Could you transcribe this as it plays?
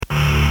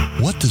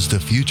does the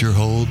future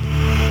hold?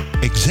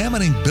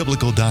 Examining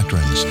biblical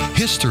doctrines,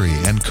 history,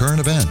 and current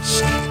events.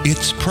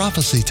 It's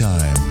prophecy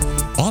time.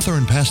 Author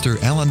and pastor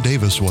Alan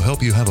Davis will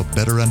help you have a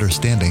better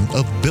understanding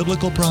of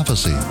biblical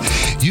prophecy.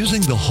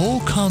 Using the whole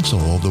counsel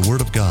of the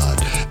Word of God,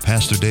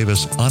 Pastor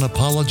Davis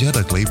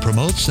unapologetically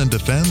promotes and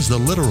defends the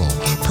literal,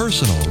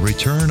 personal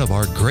return of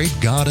our great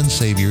God and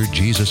Savior,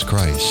 Jesus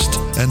Christ.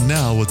 And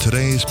now with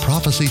today's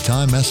Prophecy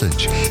Time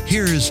message,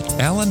 here's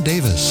Alan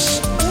Davis.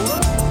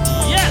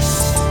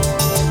 Yes!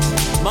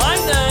 My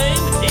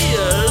name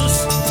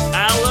is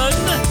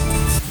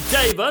Alan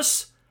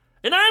Davis,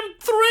 and I'm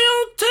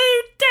thrilled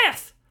to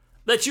death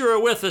that you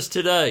are with us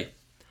today.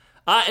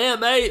 I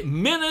am a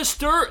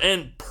minister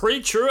and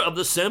preacher of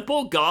the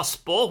simple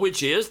gospel,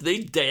 which is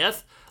the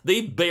death,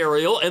 the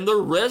burial, and the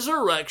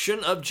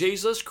resurrection of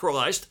Jesus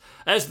Christ,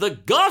 as the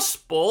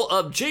gospel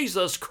of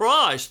Jesus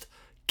Christ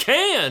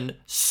can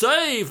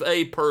save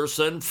a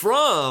person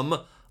from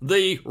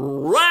the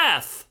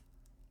wrath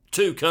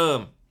to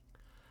come.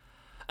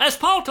 As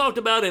Paul talked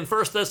about in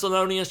 1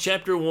 Thessalonians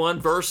chapter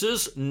 1,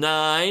 verses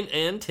 9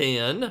 and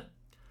 10,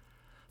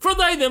 for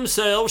they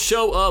themselves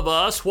show of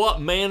us what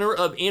manner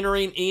of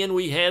entering in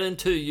we had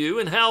into you,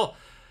 and how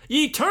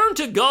ye turned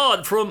to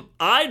God from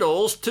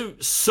idols to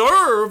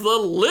serve the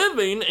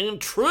living and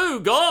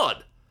true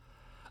God,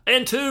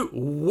 and to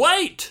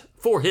wait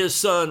for his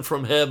Son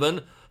from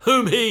heaven,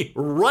 whom he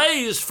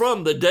raised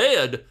from the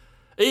dead,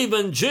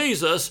 even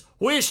Jesus,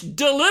 which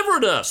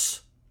delivered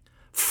us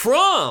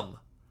from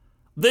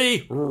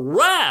the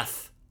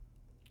wrath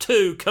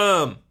to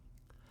come.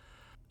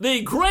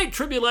 The Great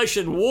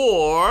Tribulation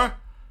War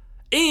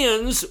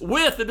ends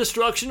with the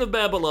destruction of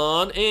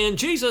Babylon, and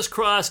Jesus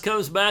Christ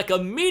comes back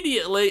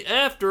immediately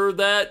after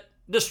that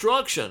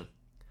destruction.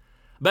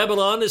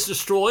 Babylon is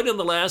destroyed in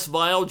the last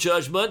vial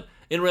judgment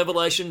in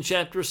Revelation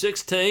chapter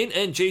 16,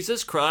 and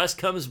Jesus Christ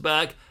comes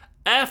back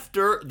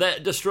after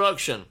that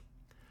destruction.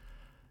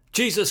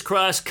 Jesus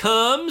Christ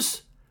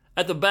comes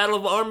at the Battle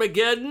of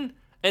Armageddon,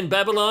 and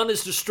Babylon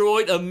is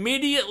destroyed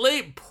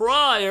immediately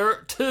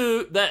prior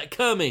to that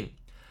coming.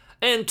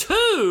 And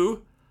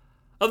two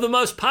of the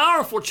most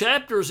powerful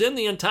chapters in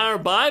the entire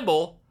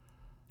Bible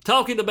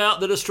talking about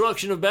the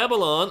destruction of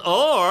Babylon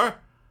are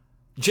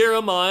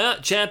Jeremiah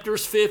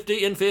chapters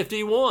 50 and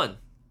 51.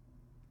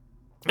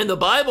 And the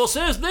Bible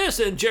says this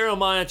in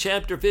Jeremiah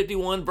chapter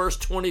 51, verse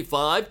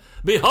 25,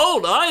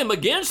 Behold, I am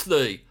against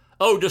thee,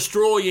 O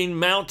destroying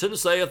mountain,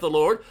 saith the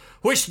Lord,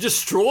 which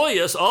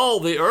destroyest all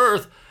the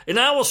earth, and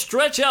I will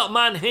stretch out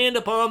mine hand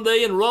upon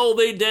thee, and roll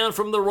thee down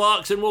from the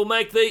rocks, and will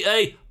make thee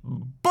a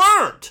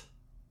burnt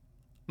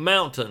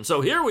mountain.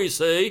 So here we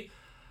see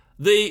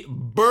the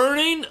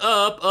burning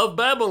up of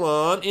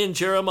Babylon in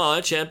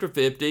Jeremiah chapter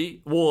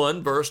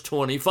 51, verse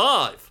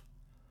 25.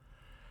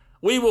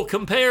 We will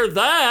compare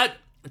that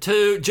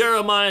to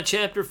Jeremiah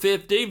chapter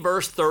 50,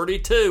 verse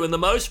 32. And the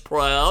most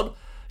proud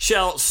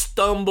shall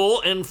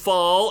stumble and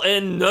fall,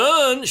 and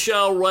none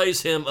shall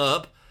raise him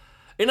up.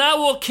 And I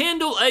will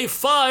kindle a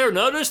fire,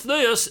 notice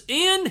this,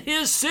 in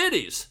his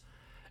cities,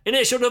 and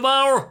it shall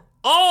devour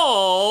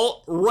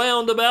all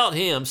round about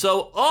him.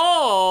 So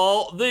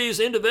all these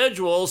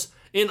individuals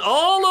in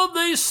all of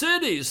these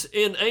cities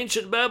in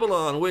ancient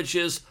Babylon, which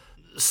is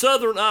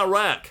southern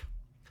Iraq,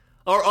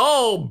 are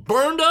all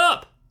burned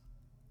up.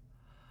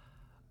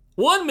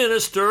 One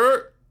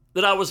minister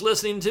that I was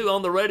listening to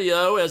on the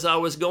radio as I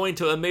was going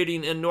to a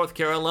meeting in North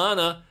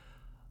Carolina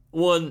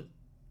one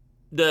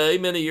day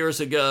many years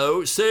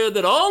ago said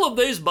that all of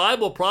these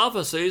Bible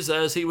prophecies,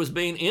 as he was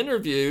being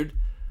interviewed,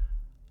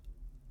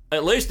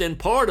 at least in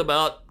part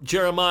about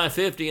Jeremiah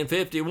 50 and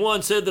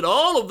 51, said that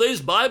all of these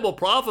Bible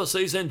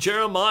prophecies in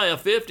Jeremiah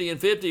 50 and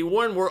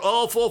 51 were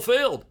all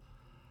fulfilled.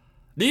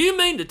 Do you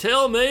mean to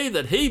tell me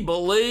that he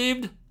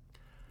believed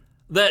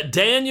that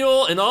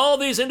Daniel and all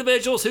these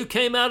individuals who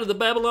came out of the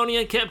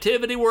Babylonian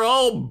captivity were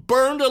all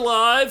burned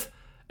alive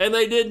and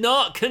they did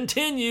not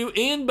continue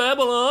in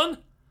Babylon?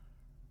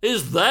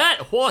 Is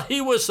that what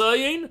he was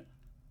saying?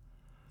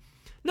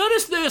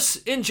 Notice this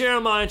in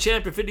Jeremiah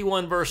chapter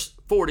 51, verse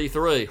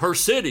 43. Her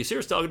cities,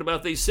 here's talking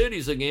about these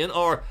cities again,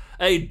 are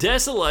a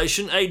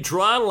desolation, a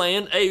dry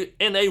land,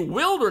 and a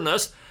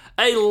wilderness,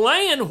 a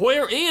land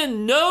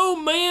wherein no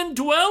man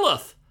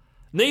dwelleth,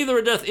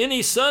 neither doth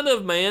any son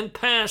of man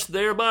pass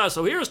thereby.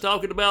 So here's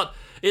talking about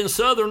in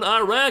southern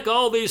Iraq,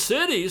 all these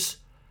cities,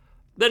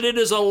 that it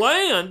is a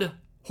land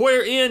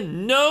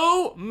wherein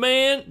no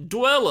man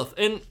dwelleth.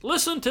 And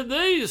listen to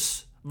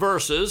these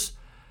verses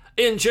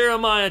in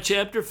Jeremiah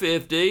chapter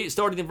 50,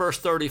 starting in verse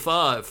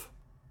 35.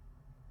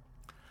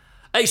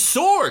 A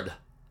sword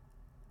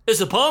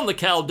is upon the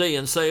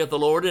Chaldeans, saith the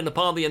Lord, and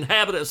upon the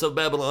inhabitants of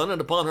Babylon, and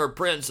upon her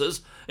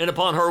princes, and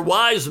upon her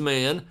wise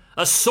men.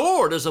 A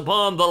sword is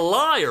upon the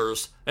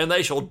liars, and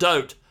they shall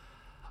dote.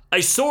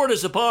 A sword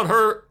is upon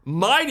her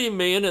mighty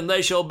men, and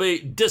they shall be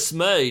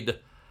dismayed.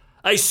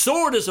 A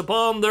sword is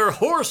upon their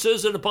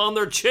horses, and upon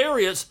their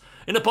chariots,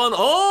 and upon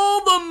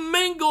all the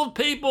mingled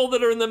people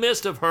that are in the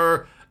midst of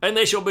her, and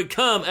they shall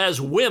become as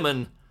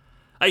women.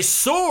 A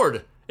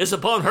sword is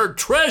upon her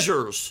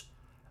treasures,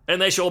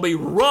 and they shall be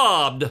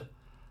robbed.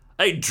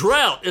 A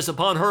drought is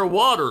upon her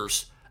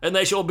waters, and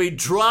they shall be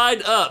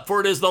dried up. For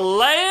it is the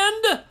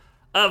land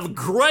of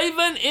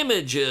graven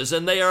images,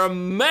 and they are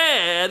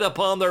mad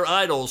upon their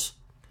idols.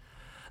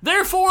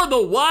 Therefore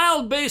the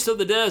wild beasts of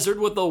the desert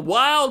with the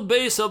wild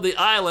beasts of the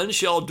island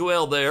shall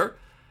dwell there,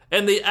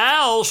 and the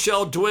owls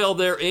shall dwell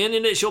therein,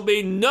 and it shall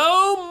be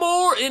no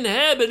more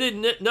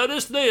inhabited.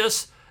 Notice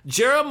this,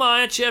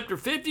 Jeremiah chapter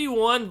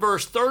 51,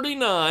 verse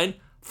 39,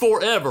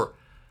 forever.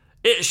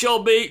 It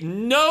shall be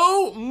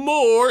no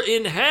more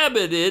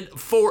inhabited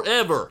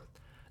forever,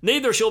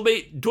 neither shall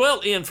be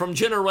dwelt in from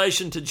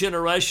generation to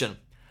generation.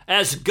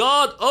 As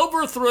God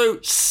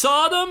overthrew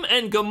Sodom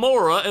and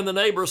Gomorrah and the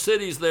neighbor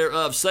cities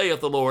thereof,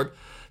 saith the Lord,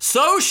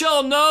 so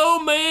shall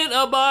no man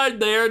abide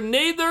there,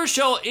 neither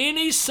shall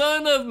any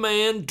son of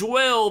man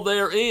dwell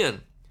therein.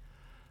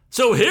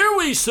 So here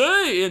we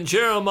see in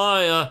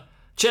Jeremiah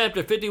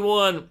chapter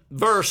 51,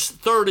 verse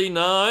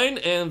 39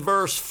 and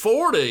verse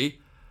 40,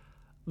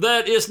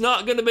 that it's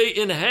not going to be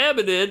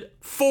inhabited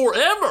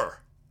forever.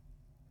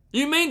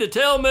 You mean to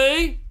tell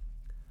me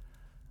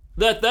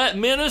that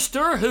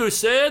minister who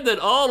said that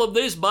all of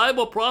these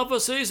Bible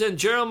prophecies in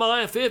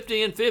Jeremiah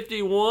 50 and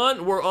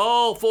 51 were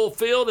all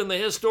fulfilled in the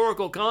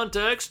historical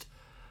context,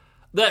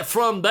 that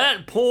from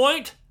that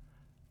point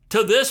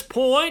to this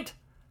point,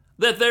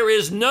 that there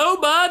is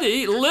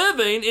nobody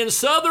living in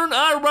southern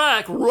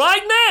Iraq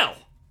right now?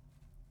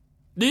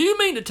 Do you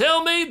mean to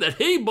tell me that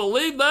he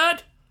believed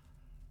that?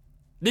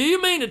 Do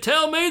you mean to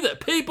tell me that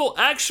people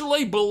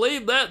actually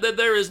believe that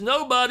there is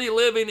nobody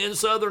living in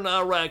southern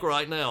Iraq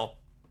right now?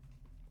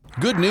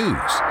 Good news.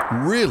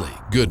 Really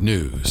good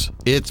news.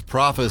 It's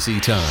prophecy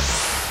time.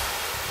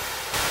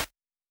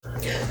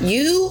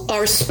 You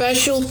are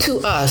special to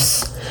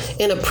us.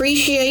 In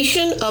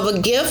appreciation of a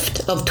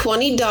gift of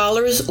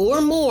 $20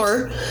 or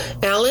more,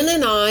 Alan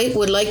and I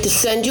would like to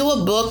send you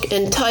a book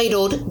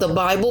entitled The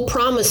Bible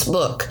Promise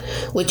Book,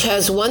 which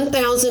has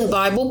 1,000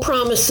 Bible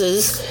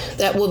promises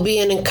that will be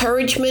an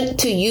encouragement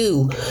to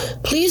you.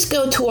 Please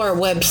go to our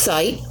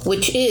website,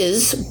 which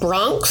is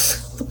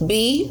bronxbbc.org,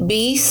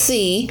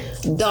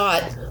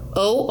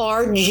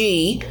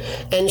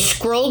 and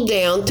scroll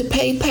down to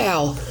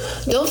PayPal.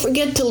 Don't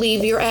forget to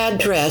leave your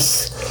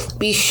address.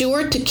 Be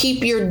sure to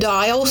keep your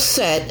dial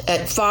set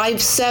at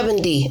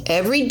 570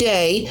 every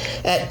day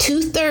at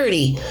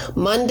 2:30,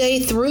 Monday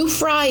through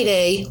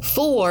Friday,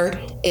 for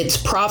It's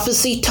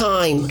Prophecy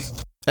Time.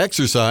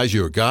 Exercise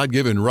your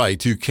God-given right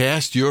to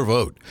cast your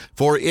vote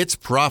for It's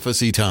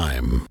Prophecy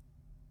Time.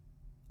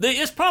 The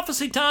It's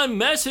Prophecy Time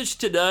message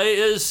today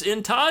is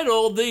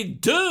entitled The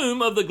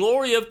Doom of the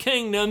Glory of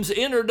Kingdoms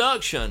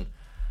Introduction.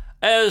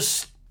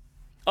 As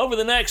over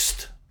the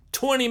next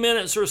 20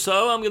 minutes or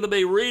so, I'm going to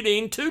be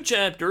reading two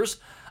chapters,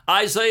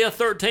 Isaiah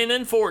 13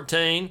 and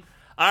 14,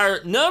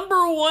 our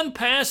number one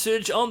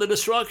passage on the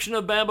destruction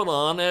of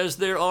Babylon, as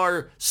there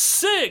are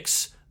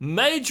 6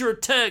 major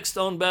texts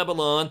on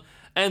Babylon,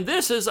 and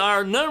this is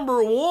our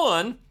number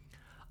one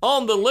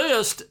on the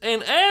list.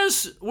 And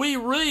as we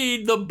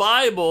read the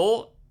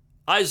Bible,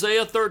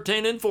 Isaiah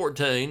 13 and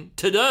 14,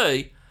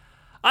 today,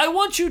 I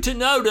want you to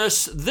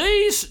notice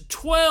these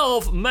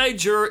 12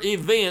 major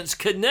events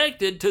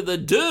connected to the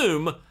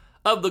doom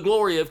of the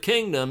glory of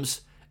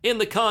kingdoms in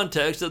the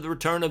context of the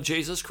return of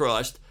Jesus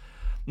Christ.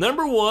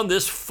 Number one,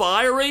 this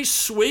fiery,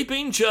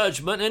 sweeping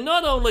judgment, and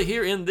not only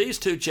here in these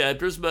two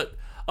chapters, but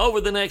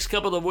over the next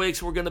couple of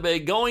weeks, we're going to be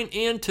going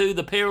into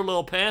the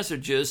parallel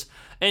passages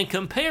and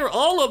compare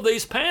all of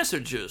these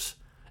passages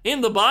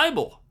in the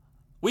Bible.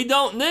 We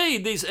don't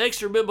need these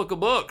extra biblical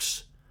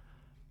books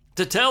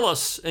to tell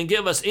us and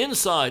give us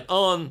insight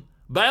on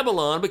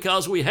Babylon,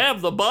 because we have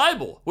the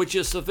Bible, which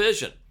is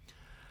sufficient.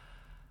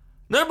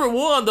 Number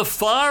one, the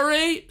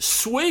fiery,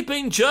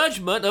 sweeping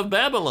judgment of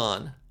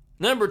Babylon.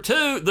 Number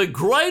two, the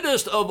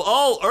greatest of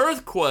all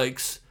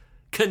earthquakes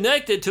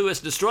connected to its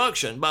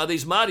destruction by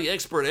these mighty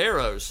expert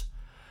arrows.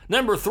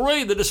 Number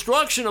three, the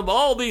destruction of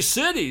all these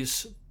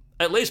cities,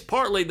 at least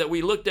partly that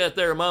we looked at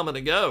there a moment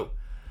ago.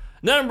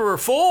 Number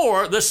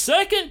four, the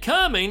second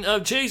coming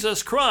of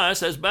Jesus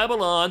Christ, as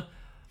Babylon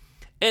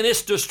and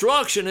its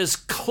destruction is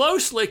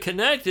closely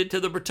connected to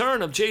the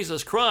return of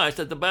Jesus Christ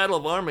at the Battle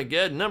of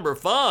Armageddon. Number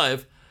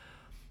five,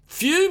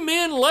 few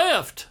men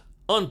left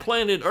on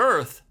planet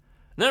Earth.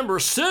 Number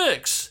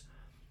six,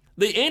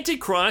 the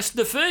Antichrist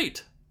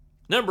defeat.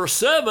 Number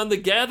seven, the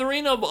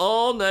gathering of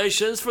all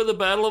nations for the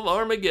Battle of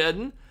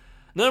Armageddon.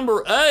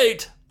 Number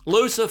eight,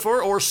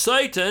 Lucifer, or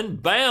Satan,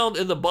 bound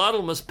in the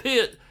bottomless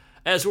pit.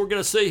 As we're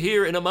going to see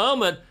here in a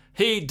moment,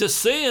 he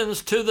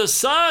descends to the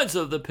sides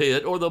of the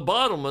pit, or the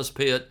bottomless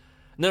pit.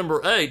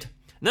 Number eight.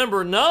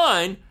 Number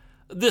nine,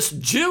 this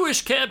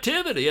Jewish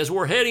captivity. As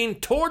we're heading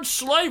towards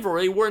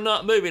slavery, we're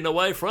not moving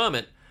away from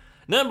it.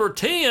 Number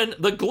 10,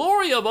 the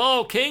glory of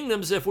all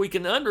kingdoms. If we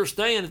can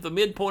understand at the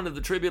midpoint of the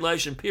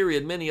tribulation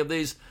period, many of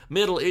these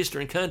Middle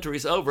Eastern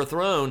countries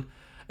overthrown,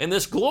 and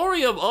this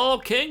glory of all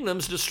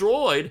kingdoms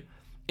destroyed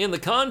in the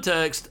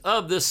context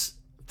of this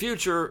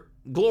future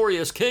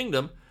glorious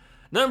kingdom.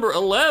 Number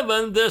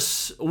 11,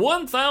 this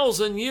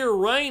 1,000-year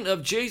reign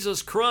of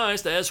Jesus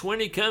Christ, as when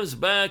he comes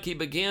back, he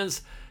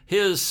begins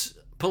his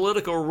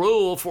political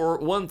rule for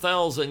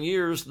 1,000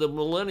 years, the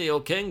millennial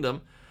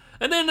kingdom.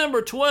 And then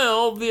number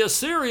 12, the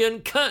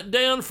Assyrian cut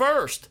down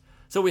first.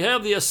 So we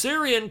have the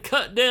Assyrian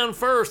cut down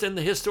first in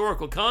the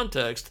historical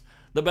context.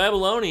 The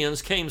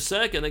Babylonians came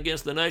second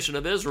against the nation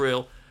of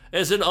Israel,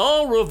 as it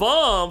all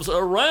revolves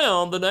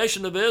around the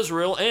nation of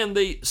Israel and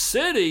the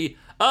city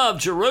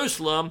of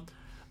Jerusalem,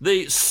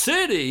 the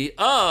city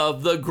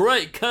of the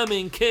great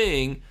coming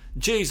King,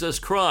 Jesus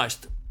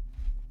Christ.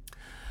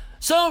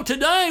 So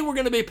today we're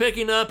going to be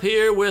picking up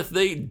here with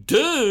the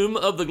doom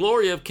of the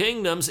glory of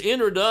kingdoms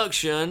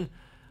introduction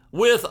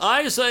with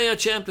Isaiah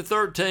chapter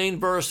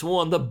 13 verse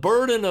 1, the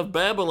burden of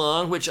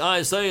Babylon, which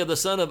Isaiah the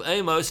son of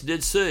Amos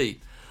did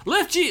see.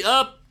 Lift ye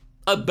up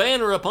a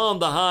banner upon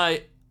the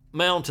high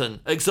mountain,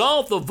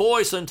 exalt the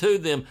voice unto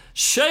them,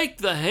 shake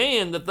the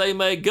hand that they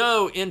may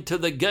go into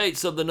the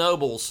gates of the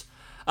nobles.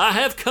 I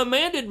have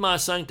commanded my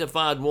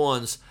sanctified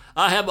ones.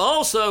 I have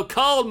also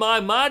called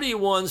my mighty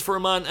ones for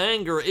mine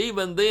anger,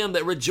 even them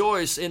that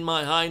rejoice in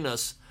my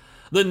highness.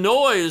 The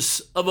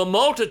noise of a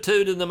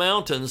multitude in the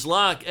mountains,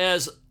 like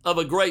as of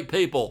a great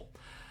people.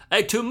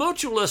 A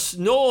tumultuous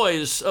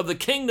noise of the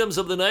kingdoms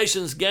of the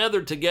nations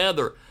gathered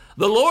together.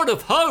 The Lord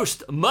of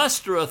hosts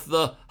mustereth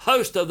the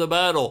host of the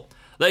battle.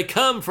 They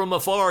come from a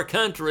far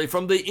country,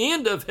 from the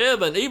end of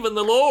heaven, even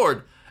the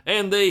Lord,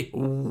 and the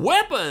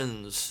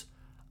weapons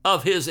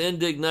of his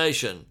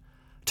indignation,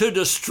 to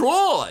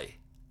destroy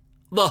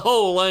the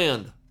whole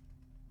land.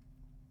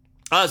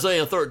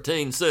 Isaiah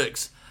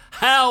 13:6.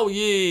 Howl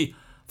ye,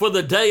 for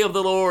the day of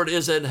the Lord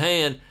is at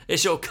hand. It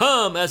shall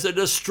come as a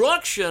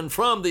destruction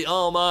from the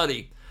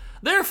Almighty.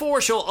 Therefore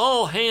shall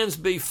all hands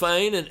be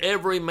faint, and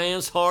every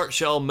man's heart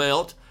shall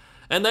melt,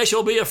 and they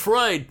shall be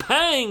afraid.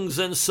 Pangs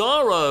and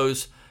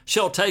sorrows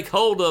shall take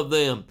hold of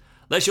them.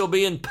 They shall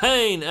be in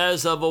pain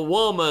as of a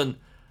woman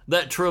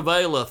that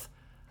travaileth.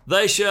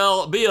 They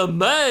shall be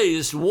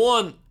amazed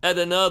one at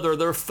another.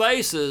 Their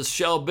faces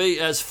shall be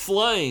as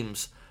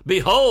flames.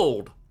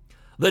 Behold,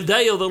 the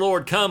day of the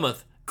Lord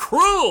cometh,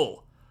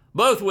 cruel,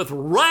 both with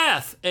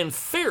wrath and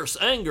fierce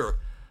anger,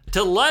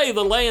 to lay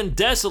the land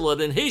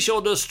desolate, and he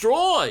shall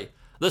destroy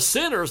the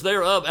sinners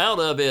thereof out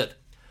of it.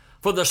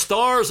 For the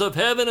stars of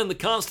heaven and the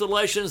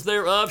constellations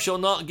thereof shall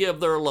not give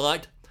their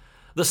light.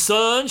 The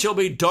sun shall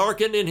be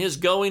darkened in his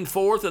going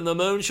forth, and the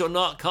moon shall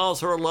not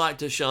cause her light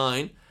to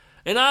shine.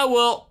 And I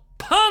will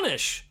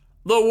punish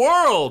the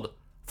world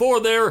for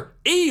their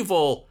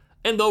evil,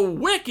 and the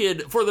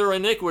wicked for their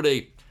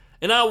iniquity.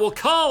 And I will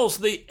cause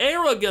the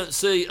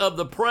arrogancy of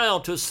the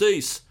proud to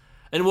cease,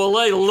 and will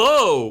lay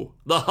low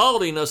the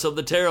haughtiness of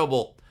the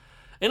terrible.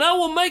 And I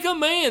will make a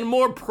man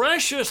more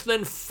precious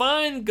than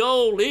fine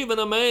gold, even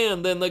a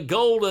man than the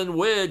golden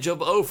wedge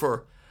of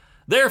Ophir.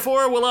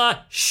 Therefore will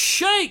I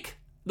shake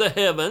the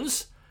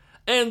heavens,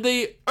 and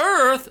the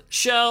earth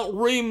shall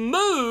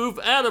remove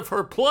out of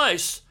her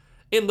place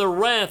in the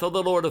wrath of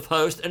the Lord of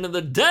hosts, and in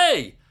the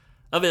day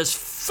of his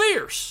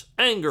fierce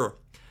anger.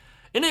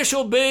 And it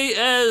shall be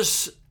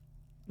as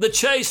the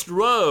chased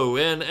roe,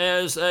 and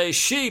as a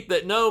sheep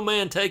that no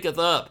man taketh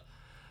up.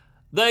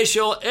 They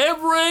shall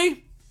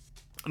every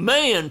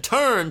man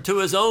turn to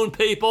his own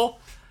people,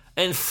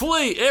 and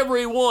flee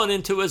every one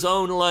into his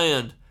own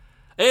land.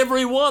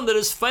 Every one that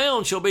is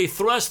found shall be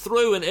thrust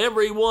through, and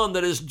every one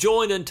that is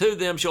joined unto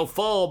them shall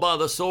fall by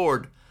the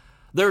sword.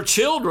 Their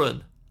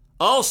children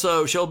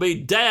also shall be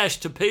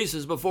dashed to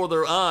pieces before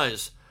their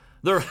eyes.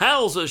 Their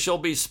houses shall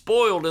be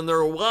spoiled, and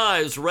their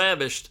wives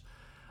ravished.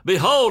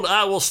 Behold,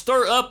 I will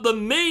stir up the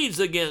Medes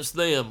against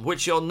them,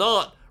 which shall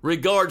not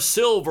regard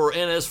silver,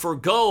 and as for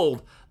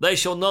gold, they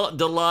shall not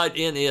delight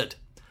in it.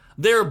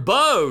 Their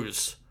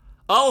bows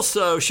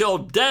also shall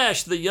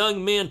dash the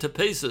young men to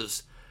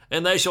pieces,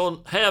 and they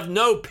shall have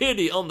no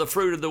pity on the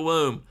fruit of the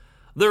womb.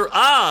 Their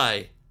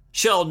eye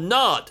shall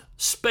not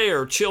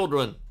spare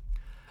children.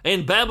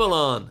 And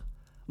Babylon,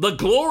 the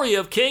glory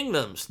of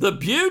kingdoms, the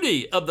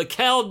beauty of the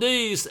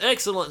Chaldees'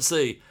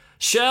 excellency,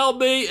 shall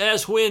be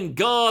as when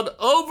God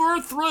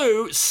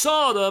overthrew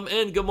Sodom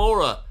and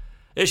Gomorrah.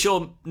 It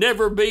shall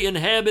never be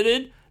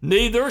inhabited,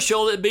 neither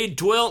shall it be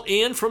dwelt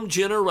in from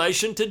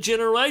generation to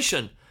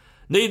generation.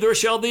 Neither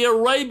shall the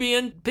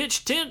Arabian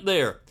pitch tent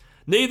there,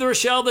 neither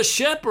shall the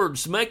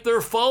shepherds make their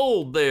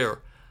fold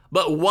there.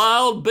 But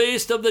wild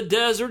beasts of the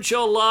desert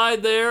shall lie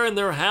there, and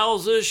their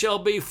houses shall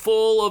be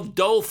full of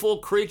doleful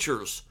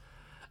creatures.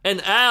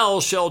 And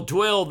owls shall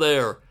dwell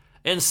there,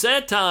 and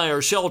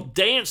satyrs shall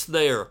dance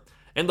there.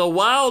 And the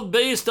wild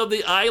beasts of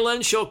the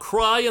island shall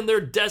cry in their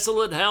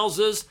desolate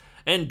houses,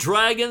 and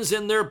dragons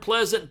in their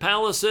pleasant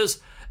palaces.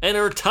 And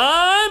her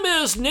time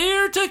is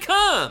near to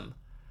come,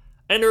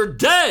 and her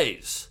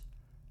days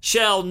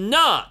shall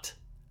not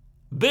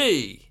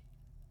be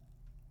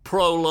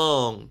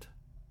prolonged.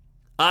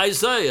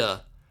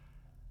 Isaiah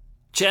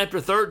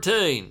chapter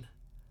 13,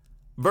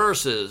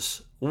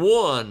 verses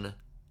 1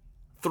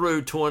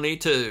 through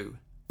 22.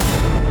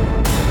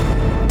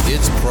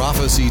 It's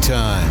prophecy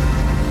time.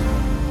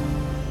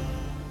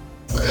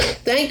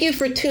 Thank you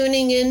for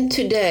tuning in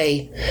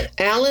today.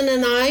 Alan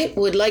and I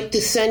would like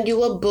to send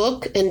you a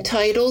book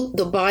entitled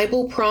The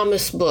Bible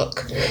Promise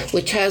Book,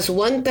 which has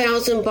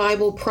 1,000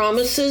 Bible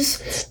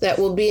promises that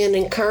will be an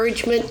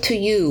encouragement to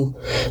you.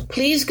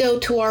 Please go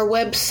to our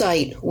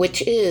website,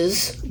 which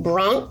is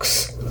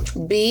bronxbbc.org,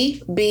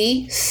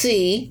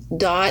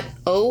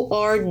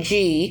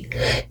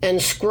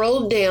 and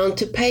scroll down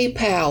to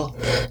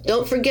PayPal.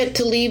 Don't forget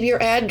to leave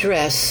your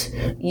address.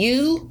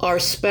 You are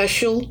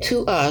special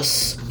to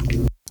us.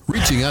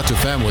 Reaching out to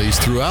families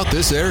throughout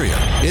this area,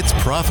 it's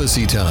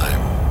prophecy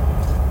time.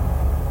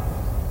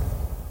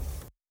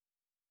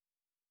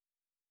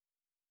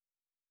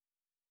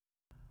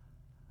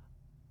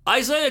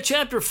 Isaiah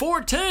chapter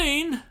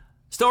 14,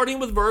 starting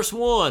with verse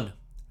 1.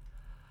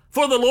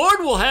 For the Lord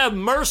will have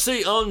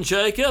mercy on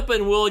Jacob,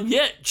 and will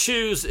yet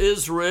choose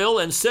Israel,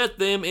 and set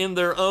them in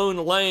their own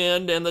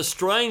land, and the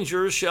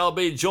strangers shall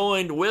be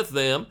joined with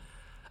them,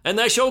 and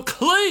they shall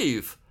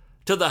cleave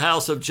to the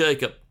house of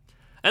Jacob.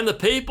 And the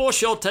people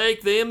shall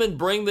take them and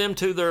bring them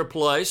to their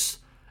place,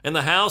 and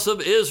the house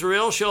of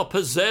Israel shall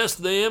possess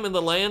them in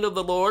the land of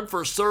the Lord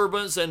for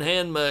servants and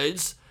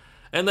handmaids,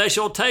 and they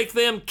shall take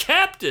them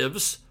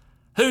captives,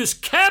 whose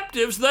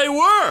captives they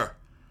were,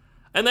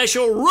 and they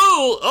shall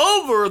rule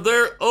over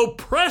their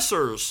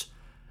oppressors.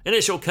 And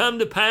it shall come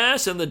to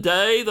pass in the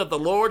day that the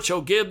Lord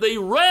shall give thee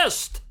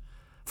rest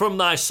from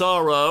thy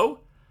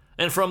sorrow,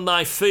 and from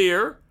thy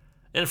fear,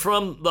 and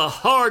from the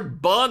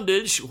hard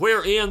bondage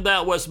wherein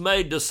thou wast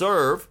made to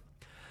serve,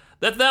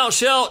 that thou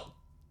shalt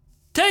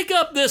take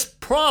up this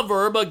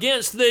proverb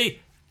against the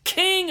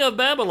king of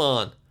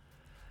Babylon,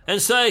 and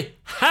say,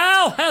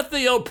 How hath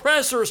the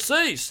oppressor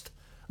ceased?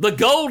 The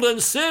golden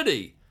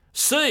city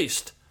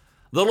ceased.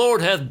 The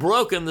Lord hath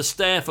broken the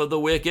staff of the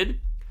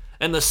wicked,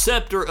 and the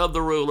scepter of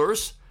the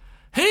rulers.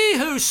 He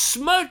who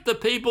smote the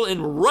people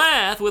in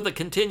wrath with a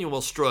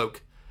continual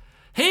stroke.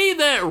 He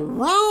that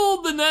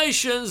ruled the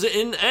nations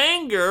in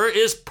anger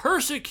is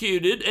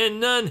persecuted, and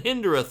none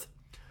hindereth.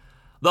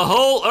 The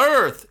whole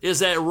earth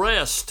is at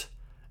rest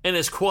and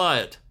is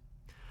quiet.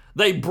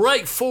 They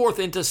break forth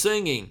into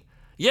singing.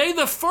 Yea,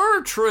 the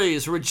fir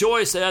trees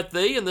rejoice at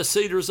thee, and the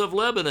cedars of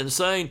Lebanon,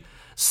 saying,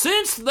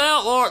 Since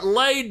thou art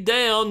laid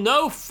down,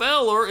 no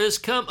feller is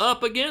come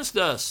up against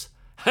us.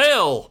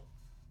 Hell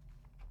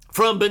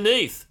from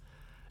beneath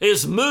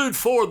is moved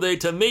for thee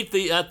to meet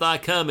thee at thy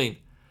coming.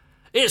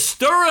 It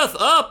stirreth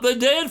up the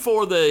dead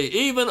for thee,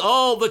 even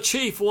all the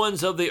chief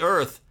ones of the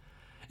earth.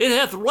 It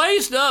hath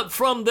raised up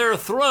from their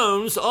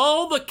thrones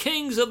all the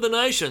kings of the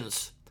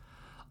nations.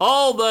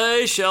 All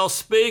they shall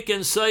speak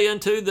and say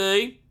unto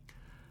thee,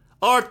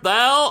 Art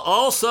thou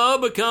also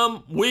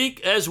become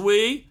weak as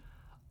we?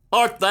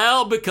 Art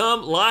thou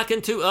become like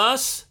unto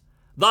us?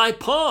 Thy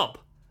pomp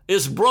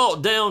is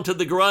brought down to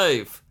the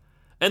grave,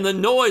 and the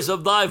noise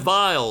of thy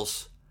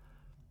vials.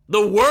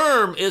 The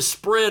worm is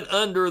spread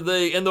under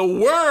thee, and the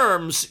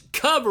worms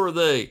cover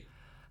thee.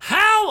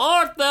 How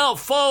art thou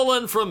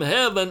fallen from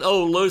heaven,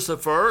 O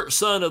Lucifer,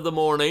 son of the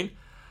morning?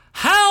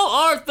 How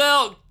art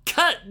thou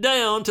cut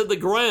down to the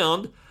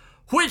ground,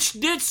 which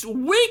didst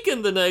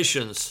weaken the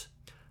nations?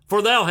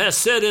 For thou hast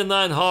said in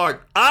thine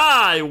heart,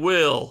 I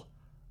will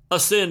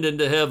ascend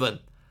into heaven.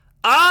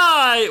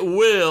 I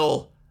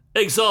will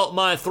exalt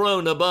my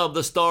throne above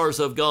the stars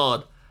of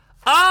God.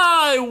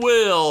 I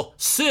will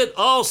sit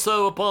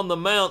also upon the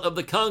mount of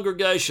the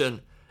congregation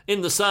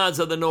in the sides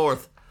of the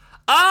north.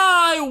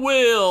 I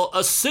will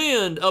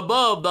ascend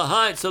above the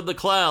heights of the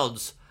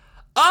clouds.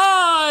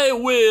 I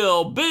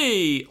will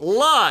be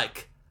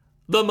like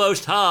the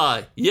Most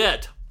High.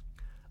 Yet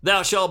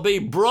thou shalt be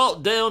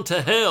brought down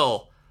to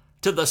hell,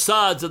 to the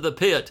sides of the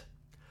pit.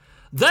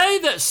 They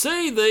that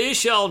see thee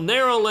shall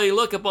narrowly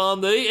look upon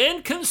thee,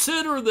 and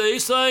consider thee,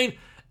 saying,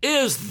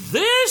 Is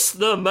this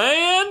the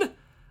man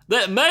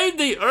that made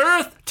the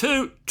earth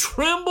to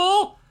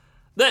tremble,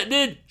 that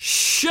did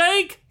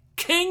shake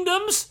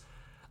kingdoms,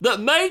 that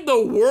made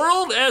the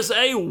world as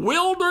a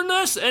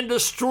wilderness, and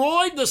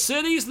destroyed the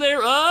cities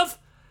thereof,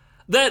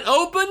 that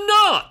opened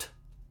not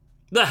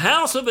the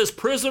house of his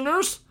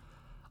prisoners?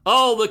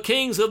 All the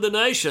kings of the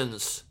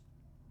nations,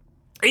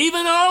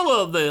 even all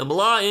of them,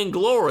 lie in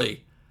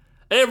glory,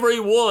 every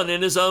one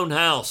in his own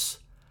house.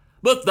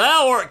 But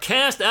thou art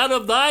cast out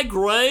of thy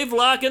grave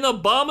like an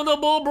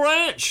abominable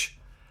branch,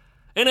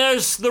 and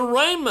as the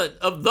raiment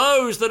of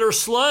those that are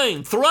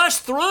slain,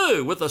 thrust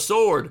through with a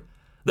sword,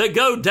 that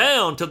go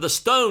down to the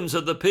stones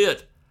of the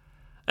pit,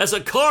 as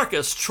a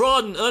carcass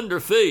trodden under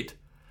feet.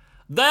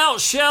 Thou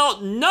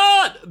shalt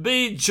not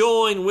be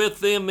joined with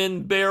them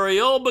in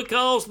burial,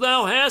 because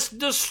thou hast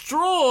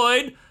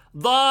destroyed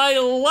thy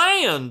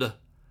land,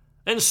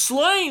 and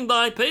slain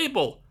thy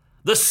people.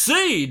 The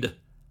seed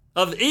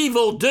of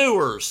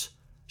evildoers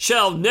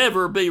shall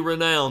never be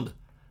renowned.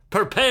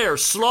 Prepare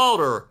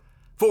slaughter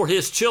for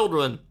his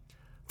children,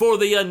 for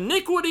the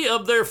iniquity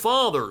of their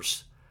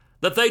fathers,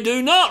 that they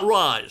do not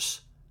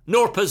rise,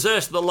 nor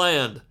possess the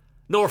land,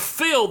 nor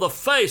fill the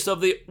face of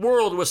the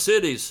world with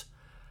cities.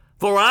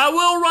 For I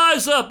will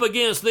rise up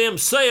against them,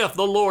 saith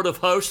the Lord of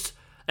hosts,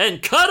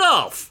 and cut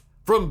off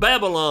from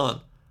Babylon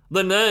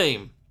the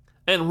name,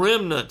 and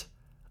remnant,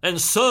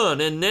 and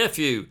son and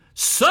nephew,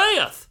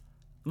 saith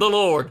the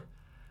Lord.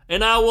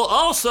 And I will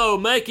also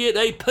make it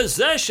a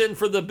possession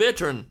for the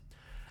bittern,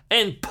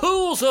 and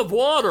pools of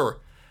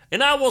water,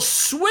 and I will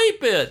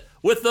sweep it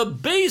with the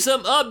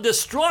besom of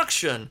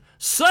destruction,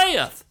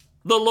 saith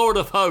the Lord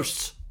of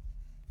hosts.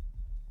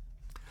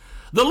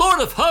 The Lord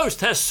of hosts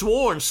has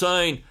sworn,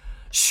 saying,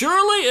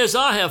 surely as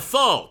I have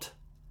thought,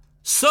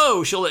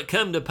 so shall it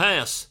come to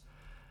pass.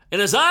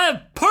 And as I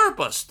have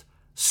purposed,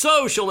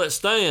 so shall it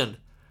stand,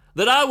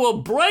 that I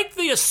will break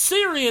the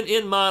Assyrian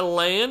in my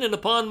land, and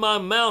upon my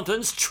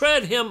mountains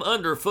tread him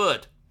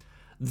underfoot.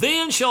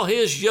 Then shall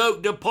his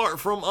yoke depart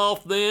from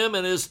off them,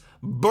 and his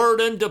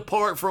burden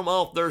depart from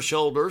off their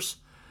shoulders.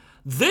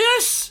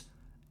 This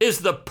is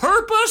the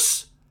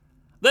purpose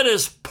that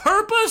is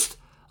purposed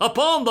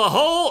upon the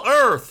whole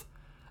earth,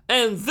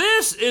 and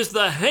this is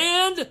the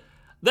hand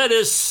that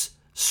is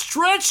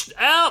stretched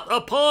out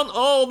upon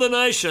all the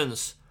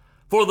nations.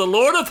 For the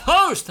Lord of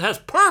hosts has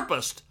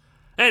purposed,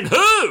 and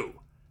who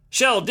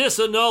shall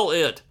disannul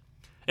it?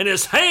 And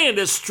his hand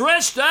is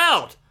stretched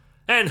out,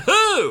 and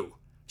who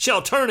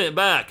shall turn it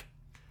back?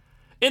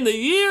 In the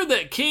year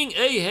that King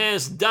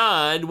Ahaz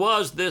died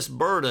was this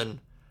burden.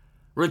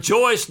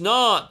 Rejoice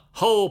not,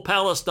 whole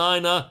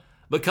Palestina,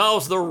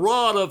 because the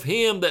rod of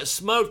him that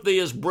smote thee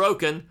is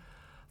broken.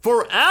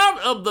 For out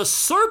of the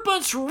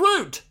serpent's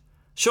root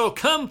shall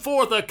come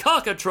forth a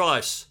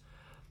cockatrice,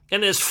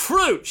 and his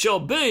fruit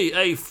shall be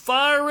a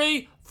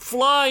fiery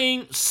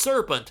flying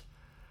serpent.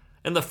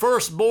 And the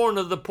firstborn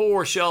of the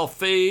poor shall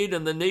feed,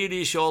 and the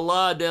needy shall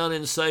lie down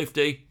in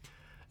safety.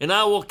 And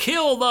I will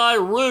kill thy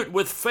root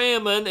with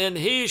famine, and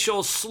he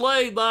shall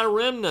slay thy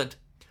remnant.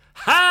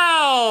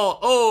 Howl,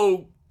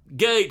 O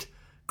gate!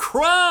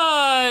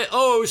 Cry,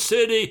 O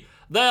city!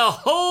 Thou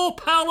whole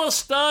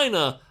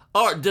Palestina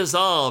art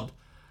dissolved.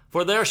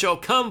 For there shall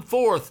come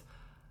forth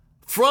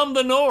from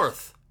the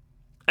north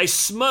a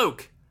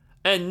smoke,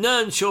 and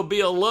none shall be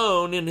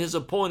alone in his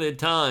appointed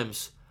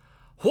times.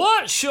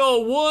 What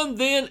shall one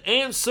then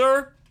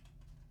answer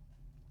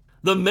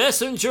the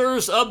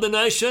messengers of the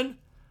nation?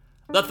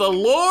 That the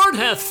Lord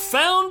hath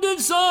founded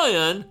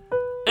Zion,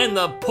 and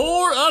the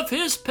poor of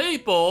his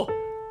people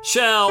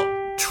shall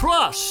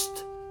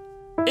trust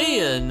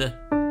in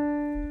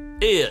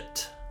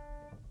it.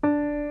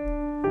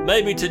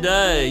 Maybe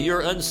today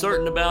you're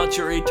uncertain about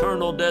your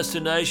eternal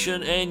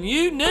destination, and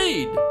you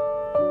need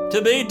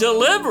to be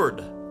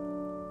delivered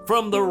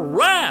from the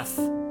wrath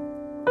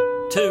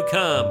to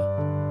come.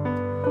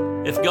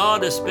 If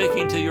God is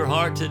speaking to your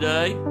heart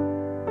today,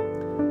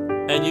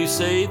 and you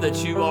see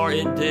that you are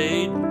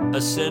indeed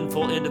a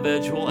sinful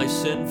individual, a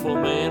sinful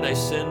man, a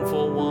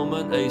sinful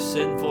woman, a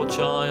sinful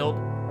child,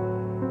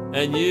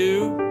 and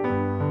you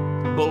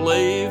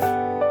believe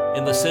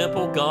in the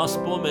simple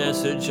gospel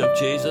message of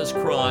Jesus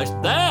Christ,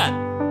 that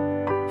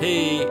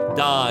he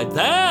died,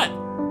 that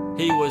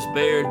he was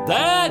buried,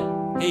 that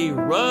he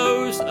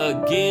rose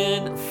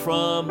again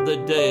from the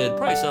dead.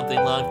 Pray something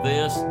like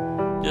this.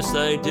 Just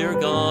say, dear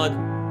God,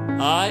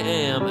 I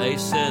am a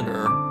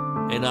sinner,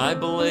 and I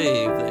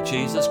believe that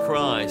Jesus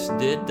Christ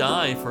did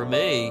die for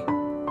me,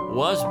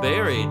 was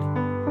buried,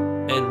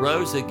 and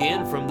rose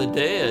again from the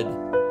dead.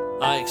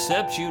 I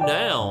accept you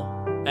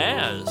now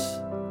as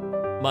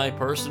my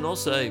personal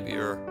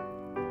Savior.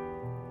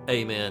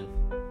 Amen.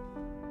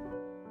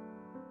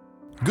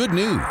 Good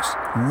news.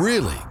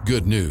 Really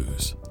good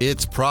news.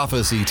 It's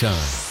prophecy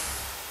time.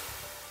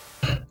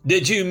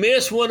 Did you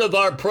miss one of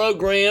our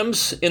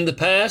programs in the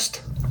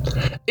past?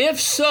 If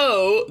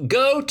so,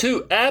 go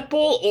to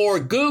Apple or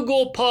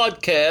Google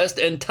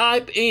Podcast and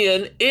type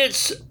in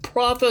It's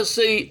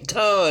Prophecy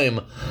Time.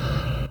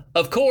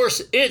 Of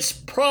course, It's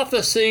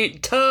Prophecy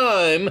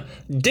Time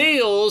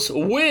deals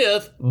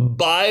with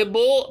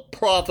Bible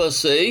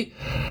prophecy,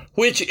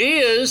 which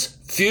is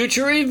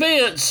future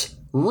events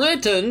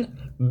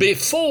written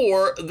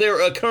before their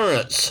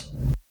occurrence.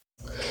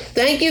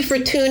 Thank you for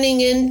tuning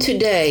in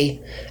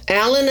today.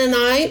 Alan and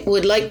I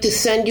would like to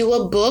send you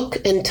a book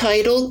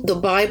entitled The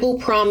Bible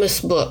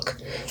Promise Book,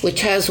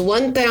 which has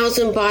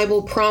 1,000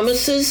 Bible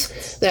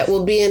promises that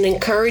will be an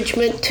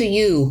encouragement to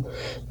you.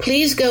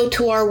 Please go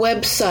to our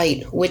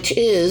website, which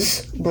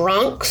is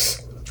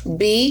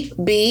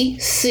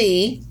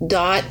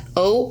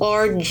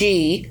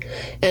bronxbbc.org,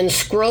 and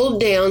scroll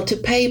down to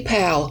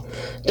PayPal.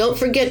 Don't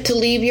forget to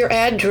leave your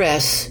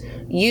address.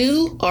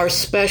 You are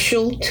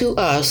special to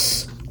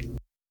us.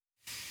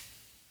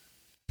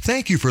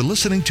 Thank you for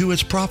listening to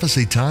It's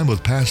Prophecy Time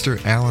with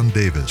Pastor Alan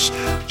Davis.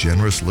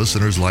 Generous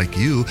listeners like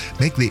you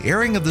make the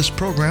airing of this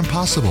program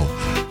possible.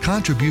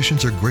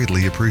 Contributions are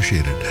greatly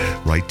appreciated.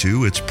 Write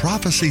to It's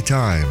Prophecy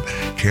Time,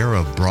 care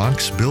of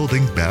Bronx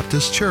Building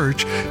Baptist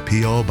Church,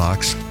 P.O.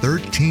 Box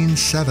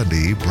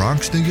 1370,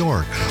 Bronx, New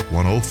York,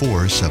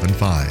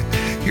 10475.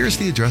 Here's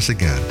the address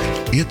again.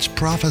 It's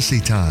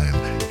Prophecy Time,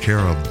 care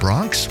of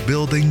Bronx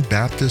Building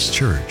Baptist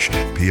Church,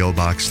 P.O.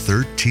 Box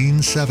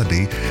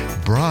 1370,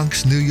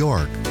 Bronx, New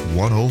York,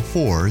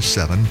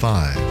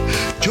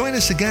 10475. Join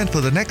us again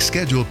for the next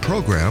scheduled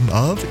program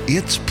of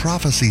It's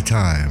Prophecy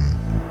Time.